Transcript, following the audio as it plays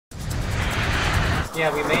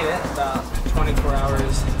Yeah, we made it about 24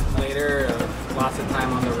 hours later. Lots of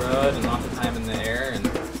time on the road and lots of time in the air. And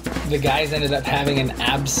the guys ended up having an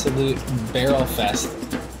absolute barrel fest.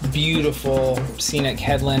 Beautiful scenic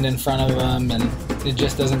headland in front of them, and it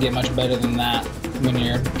just doesn't get much better than that when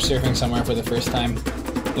you're surfing somewhere for the first time.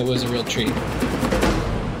 It was a real treat.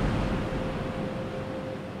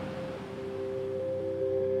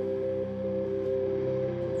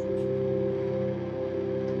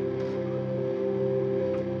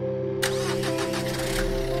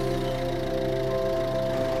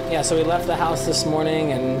 Yeah, so we left the house this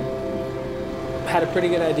morning and had a pretty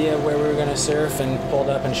good idea of where we were going to surf, and pulled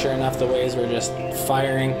up, and sure enough the waves were just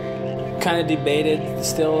firing. Kind of debated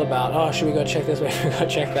still about, oh, should we go check this wave or go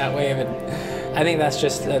check that wave? And I think that's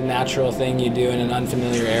just a natural thing you do in an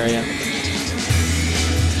unfamiliar area.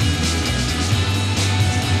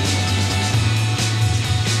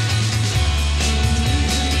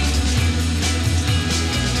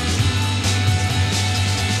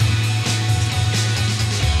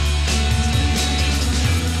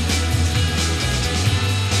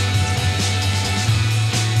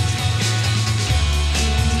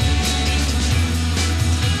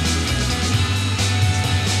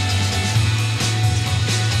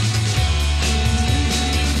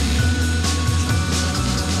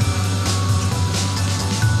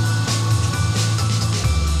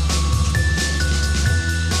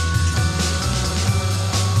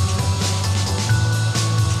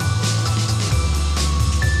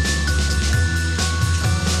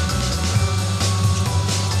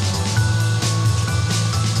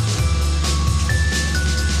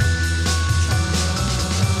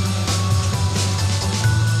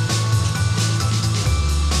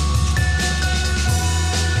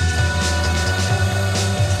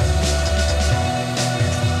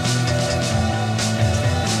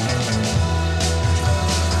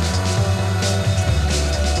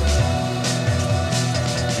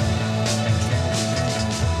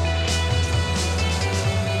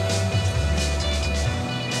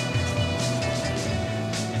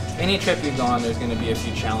 Any trip you go on, there's going to be a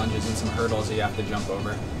few challenges and some hurdles that you have to jump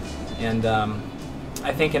over. And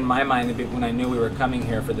I think in my mind, when I knew we were coming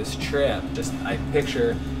here for this trip, I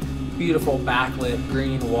picture beautiful backlit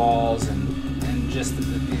green walls and just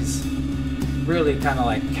these really kind of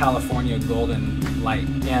like California golden light.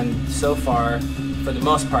 And so far, for the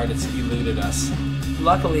most part, it's eluded us.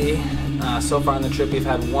 Luckily, so far on the trip, we've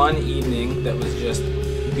had one evening that was just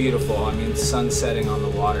beautiful. I mean, sun setting on the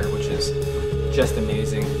water, which is just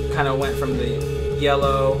amazing. Kind of went from the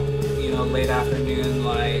yellow, late afternoon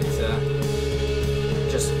light to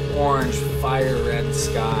just orange, fire red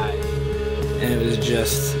sky. And it was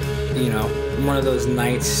just, one of those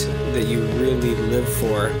nights that you really live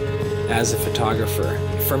for as a photographer.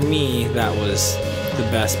 For me, that was the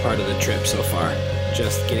best part of the trip so far.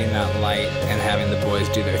 Just getting that light and having the boys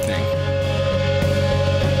do their thing.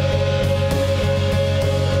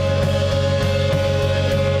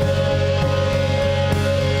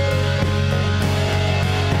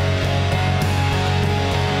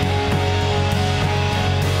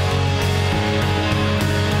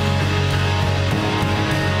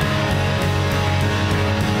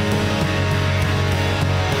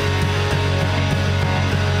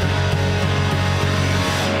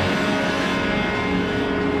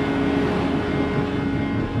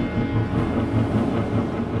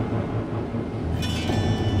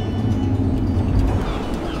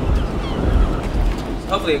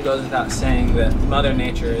 Hopefully it goes without saying that Mother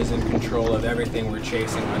Nature is in control of everything we're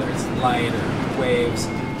chasing, whether it's light or waves,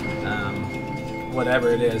 whatever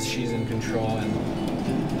it is, she's in control.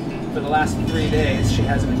 And for the last 3 days, she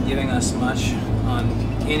hasn't been giving us much on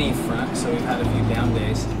any front, so we've had a few down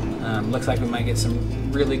days. Looks like we might get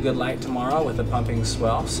some really good light tomorrow with a pumping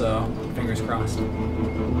swell, so fingers crossed.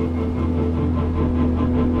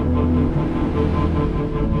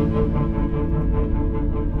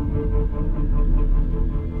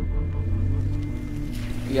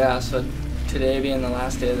 Yeah, so today being the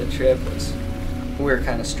last day of the trip we were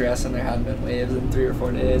kind of stressing. There hadn't been waves in 3 or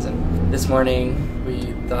 4 days, and this morning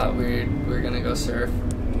we thought we were gonna go surf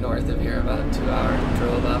north of here, about a 2-hour.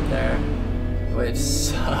 Drove up there. The waves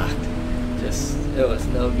sucked. It was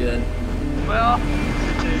no good. Well,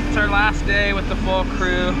 it's our last day with the full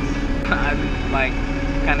crew. I'm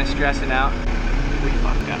kind of stressing out. We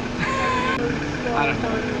fucked up. I don't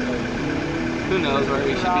know. Who knows where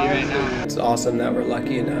we should be right now. It's awesome that we're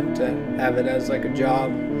lucky enough to have it as like a job,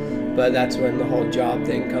 but that's when the whole job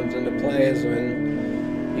thing comes into play, is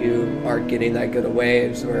when you aren't getting that good of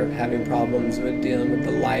waves or having problems with dealing with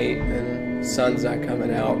the light and sun's not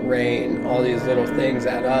coming out, rain, all these little things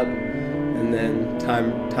add up, and and then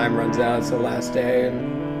time runs out. It's the last day,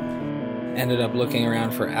 and ended up looking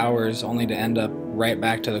around for hours only to end up right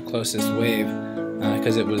back to the closest wave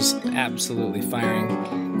because it was absolutely firing,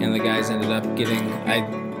 and the guys ended up getting, I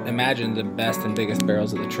imagine, the best and biggest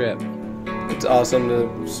barrels of the trip. It's awesome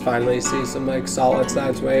to finally see some like solid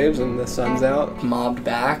sized waves and the sun's out. Mobbed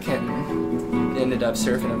back and ended up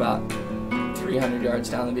surfing about 300 yards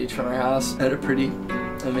down the beach from our house at a pretty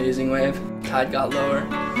amazing wave. Tide got lower,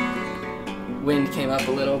 wind came up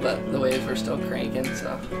a little, but the waves were still cranking,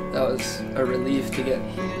 so that was a relief to get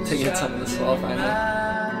some of the swell finally.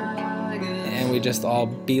 And we just all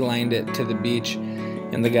beelined it to the beach,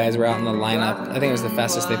 and the guys were out in the lineup. I think it was the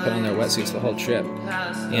fastest they put on their wetsuits the whole trip,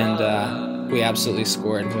 and we absolutely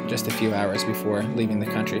scored with just a few hours before leaving the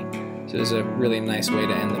country. So it was a really nice way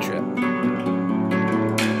to end the trip.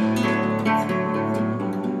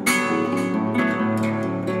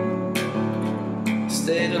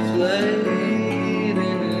 Stayed up late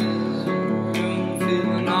in his room,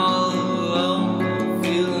 feeling all alone,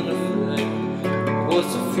 feeling afraid.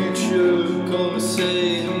 What's the future gonna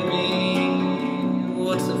say to me?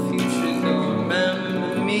 What's the future gonna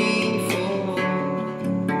remember me for?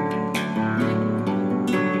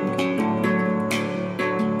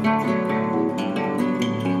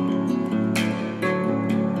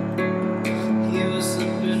 He was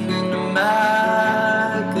slipping in the magazine.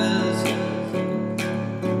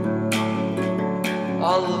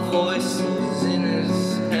 All the voices in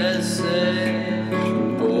his head say,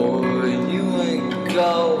 boy, you ain't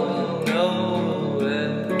going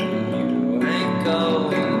nowhere, you ain't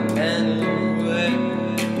going anywhere,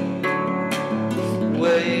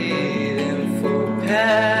 waiting for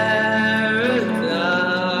paradise,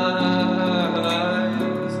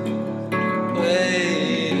 waiting.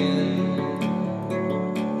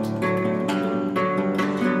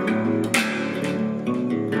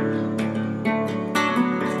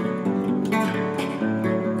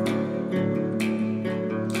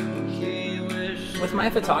 With my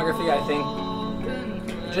photography, I think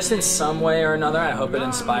just in some way or another, I hope it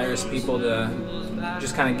inspires people to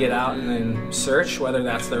just kind of get out and then search, whether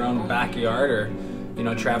that's their own backyard or, you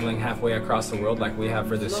know, traveling halfway across the world like we have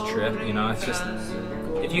for this trip. You know, it's just,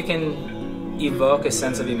 if you can evoke a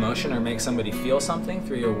sense of emotion or make somebody feel something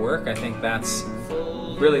through your work, I think that's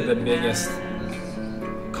really the biggest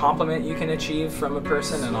compliment you can achieve from a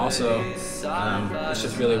person, and also it's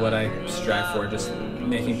just really what I strive for, just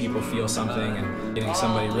making people feel something and getting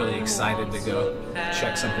somebody really excited to go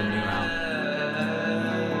check something new out.